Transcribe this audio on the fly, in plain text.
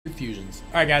fusions.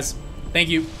 Alright guys, thank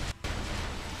you.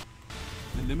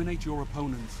 Eliminate your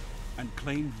opponents and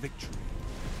claim victory.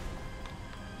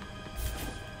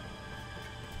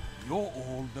 You're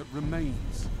all that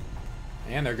remains.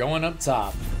 And they're going up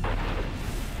top.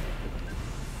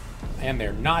 And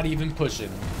they're not even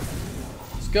pushing.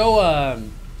 Let's go,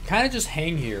 kind of just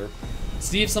hang here.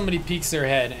 See if somebody peeks their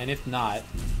head, and if not...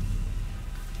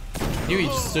 I knew he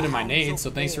just stood in my nade, so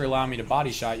thanks for allowing me to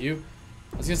body shot you.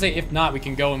 I was gonna say, if not, we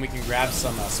can go and we can grab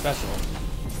some special.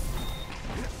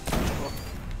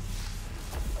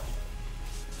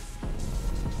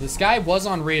 This guy was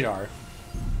on radar.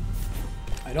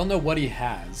 I don't know what he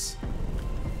has.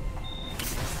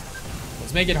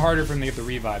 Let's make it harder for him to get the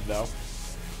revive, though.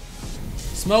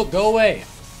 Smoke, go away.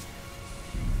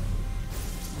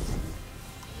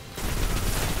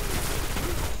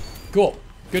 Cool.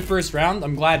 Good first round.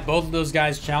 I'm glad both of those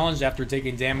guys challenged after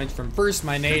taking damage from first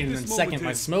my nade and then second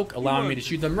my smoke, allowing me to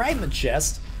shoot them right in the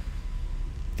chest.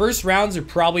 First rounds are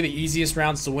probably the easiest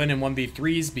rounds to win in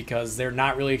 1v3s because they're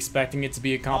not really expecting it to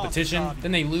be a competition.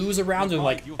 Then they lose a round and they're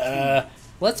like,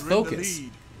 let's focus.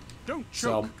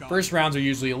 So, first rounds are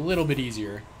usually a little bit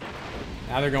easier.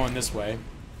 Now they're going this way.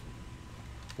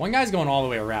 One guy's going all the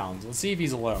way around. Let's see if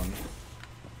he's alone.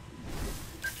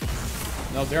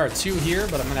 No, there are two here,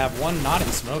 but I'm going to have one not in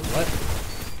smoke. What?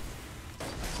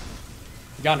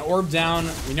 We got an orb down.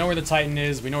 We know where the Titan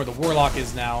is. We know where the Warlock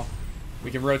is now.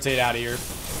 We can rotate out of here.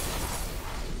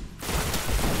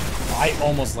 I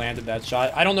almost landed that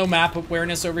shot. I don't know map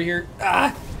awareness over here.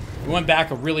 Ah! We went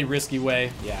back a really risky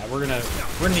way. Yeah, we're gonna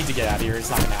need to get out of here. It's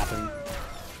not gonna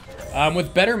happen.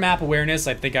 With better map awareness,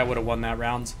 I think I would have won that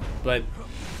round. But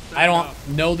I don't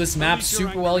know this map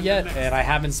super well yet, and I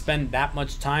haven't spent that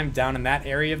much time down in that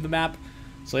area of the map,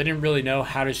 so I didn't really know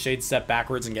how to shade step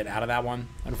backwards and get out of that one,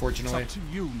 unfortunately. It's up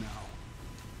to you now.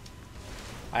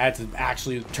 I had to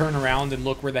actually turn around and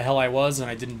look where the hell I was, and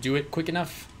I didn't do it quick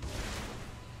enough.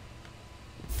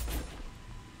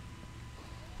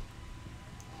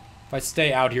 If I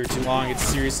stay out here too long, it's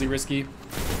seriously risky.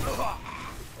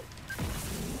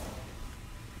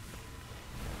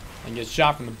 And get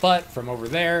shot from the butt, from over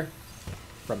there,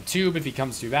 from tube if he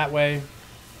comes through that way.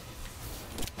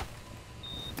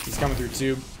 He's coming through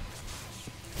tube.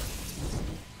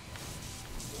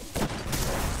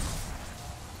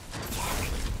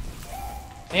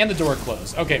 And the door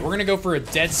closed. Okay, we're gonna go for a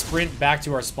dead sprint back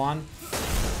to our spawn.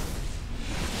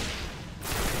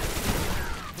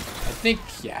 I think,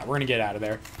 yeah, we're gonna get out of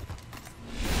there.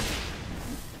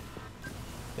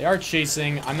 They are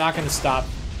chasing. I'm not gonna stop.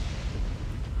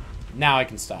 Now I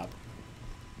can stop.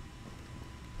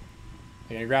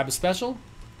 I'm gonna grab a special.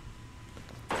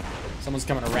 Someone's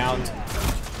coming around.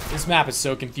 This map is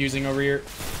so confusing over here.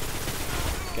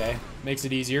 Okay, makes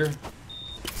it easier.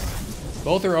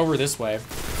 Both are over this way.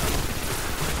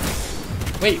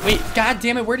 Wait, god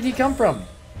damn it, where did he come from?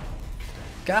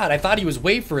 God, I thought he was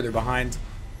way further behind.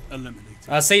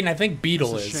 Satan, I think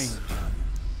Beetle is.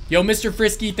 Yo, Mr.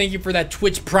 Frisky, thank you for that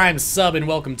Twitch Prime sub and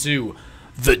welcome to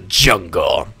the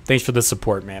jungle. Thanks for the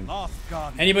support, man.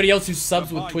 Anybody else who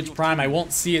subs with Twitch Prime, I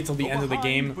won't see it till the end of the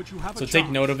game, so take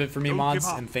note of it for me, mods,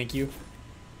 and thank you.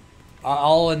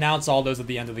 I'll announce all those at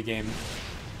the end of the game.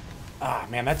 Ah,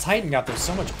 man, that Titan got there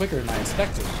so much quicker than I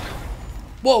expected.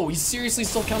 Whoa, he's seriously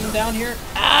still coming down here?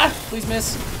 Ah, please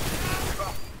miss.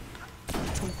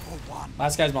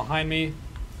 Last guy's behind me.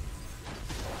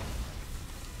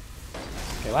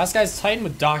 Okay, last guy's Titan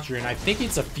with Doctrine. I think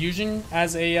it's a fusion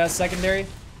as a secondary.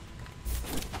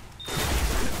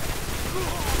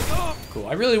 Cool.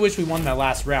 I really wish we won that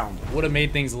last round. Would have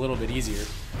made things a little bit easier.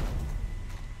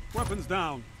 Weapons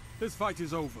down. This fight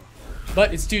is over.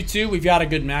 But it's 2-2. We've got a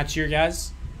good match here,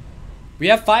 guys. We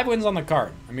have 5 wins on the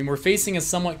card. I mean, we're facing a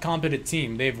somewhat competent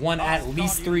team. They've won at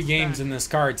least 3 games in this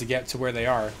card to get to where they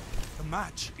are. The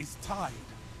match is tied.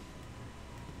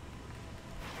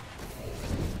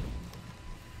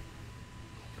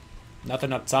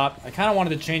 Nothing up top. I kind of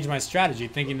wanted to change my strategy,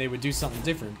 thinking they would do something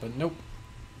different, but nope.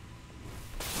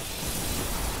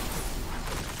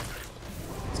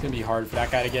 It's going to be hard for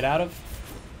that guy to get out of.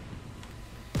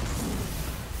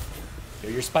 Yo,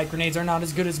 your spike grenades are not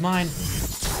as good as mine.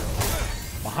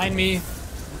 Behind me.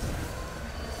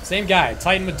 Same guy.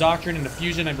 Titan with Doctrine and a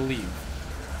fusion, I believe.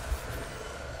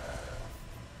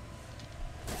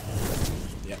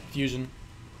 Yeah, fusion.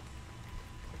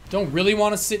 Don't really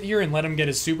want to sit here and let him get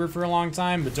his super for a long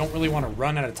time, but don't really want to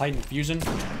run out of Titan fusion.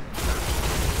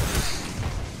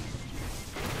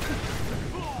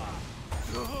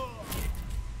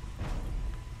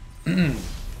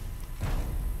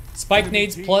 Spike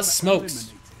nades plus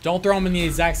smokes. Don't throw them in the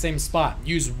exact same spot.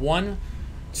 Use one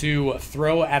to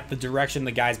throw at the direction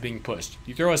the guy's being pushed.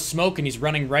 You throw a smoke and he's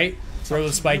running right, throw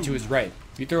the spike to his right.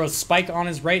 If you throw a spike on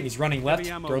his right and he's running left,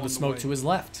 throw the smoke to his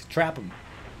left. Trap him.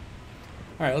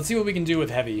 Alright, let's see what we can do with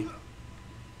heavy.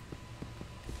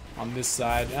 On this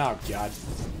side. Oh, God.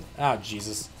 Oh,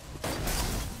 Jesus.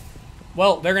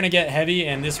 Well, they're going to get heavy,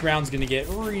 and this round's going to get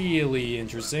really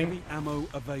interesting. Heavy ammo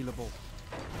available.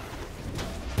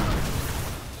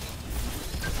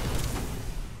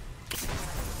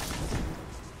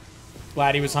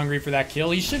 Glad he was hungry for that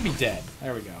kill. He should be dead.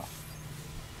 There we go.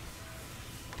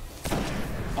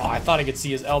 Oh, I thought I could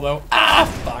see his elbow. Ah,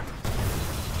 fuck.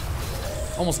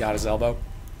 Almost got his elbow.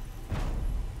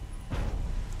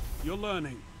 You're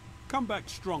learning. Come back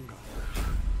stronger.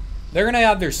 They're going to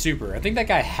have their super. I think that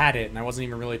guy had it, and I wasn't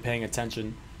even really paying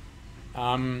attention.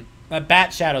 That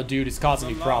Bat Shadow dude is causing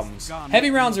me problems.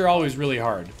 Heavy rounds are always really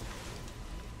hard.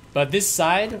 But this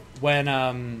side,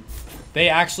 when they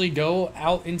actually go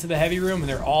out into the heavy room and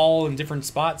they're all in different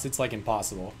spots, it's like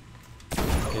impossible.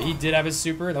 Okay, he did have his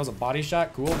super. That was a body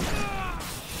shot. Cool.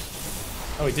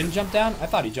 Oh, he didn't jump down? I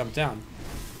thought he jumped down.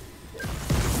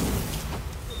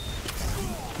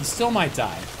 He still might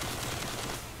die.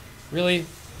 Really?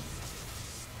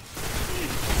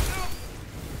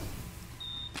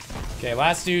 Okay,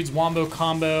 last dude's wombo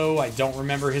combo. I don't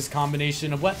remember his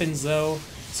combination of weapons, though.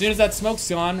 As soon as that smoke's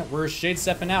gone, we're shade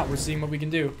stepping out. We're seeing what we can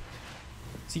do.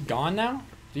 Is he gone now?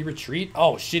 Did he retreat?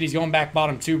 Oh, shit, he's going back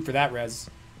bottom tube for that res.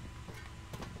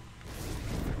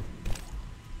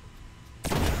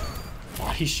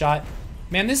 Body shot.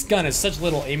 Man, this gun has such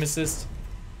little aim assist.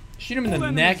 Shoot him in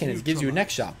the neck and it gives you a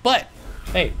neck shot. But,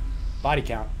 hey, body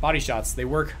count. Body shots, they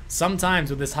work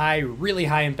sometimes with this high, really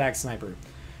high impact sniper.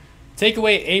 Take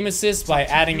away aim assist by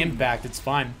adding impact, it's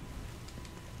fine.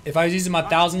 If I was using my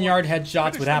 1,000-yard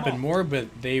headshots would happen more,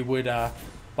 but they would,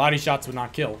 body shots would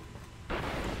not kill.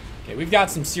 Okay, we've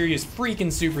got some serious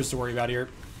freaking supers to worry about here.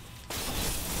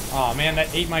 Oh man,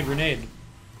 that ate my grenade.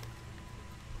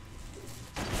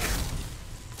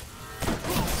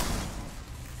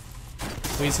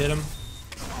 Please hit him.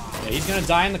 Yeah, he's gonna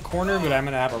die in the corner, but I'm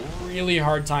gonna have a really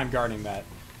hard time guarding that.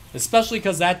 Especially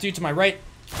because that dude to my right,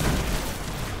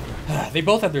 they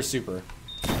both have their super.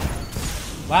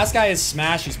 Last guy is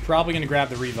Smash. He's probably going to grab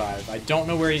the revive. I don't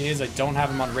know where he is. I don't have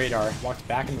him on radar. Walked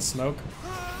back in the smoke.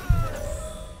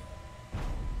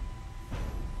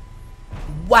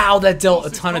 Wow, that dealt a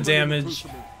ton of damage.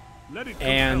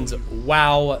 And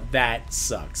wow, that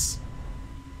sucks.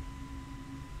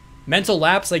 Mental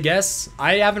lapse, I guess.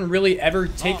 I haven't really ever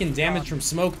taken damage from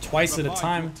smoke twice at a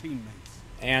time.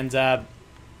 And, God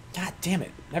damn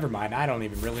it. Never mind. I don't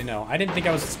even really know. I didn't think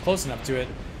I was close enough to it.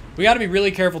 We got to be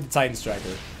really careful with the Titan Striker.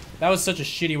 That was such a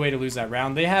shitty way to lose that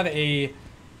round. They have a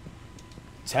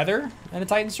Tether and a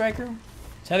Titan Striker?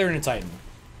 Tether and a Titan.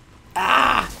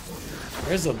 Ah!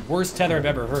 There's the worst Tether I've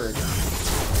ever heard.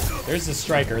 There's the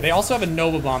Striker. They also have a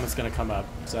Nova Bomb that's going to come up.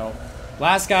 So,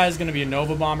 last guy is going to be a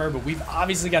Nova Bomber, but we've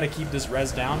obviously got to keep this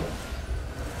res down.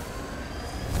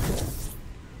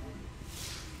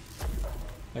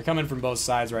 They're coming from both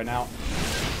sides right now.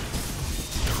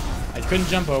 I couldn't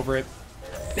jump over it.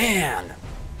 Man,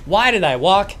 why did I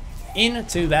walk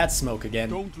into that smoke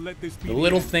again? The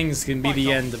little things can be the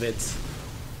end of it.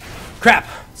 Crap.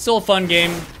 Still a fun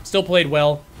game. Still played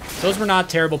well. Those were not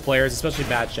terrible players, especially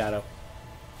Bat Shadow.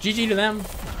 GG to them.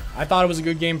 I thought it was a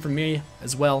good game for me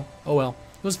as well. Oh well.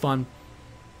 It was fun.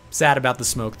 Sad about the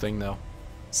smoke thing, though.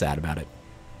 Sad about it.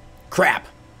 Crap.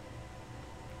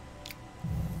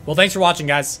 Well, thanks for watching,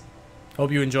 guys. Hope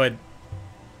you enjoyed.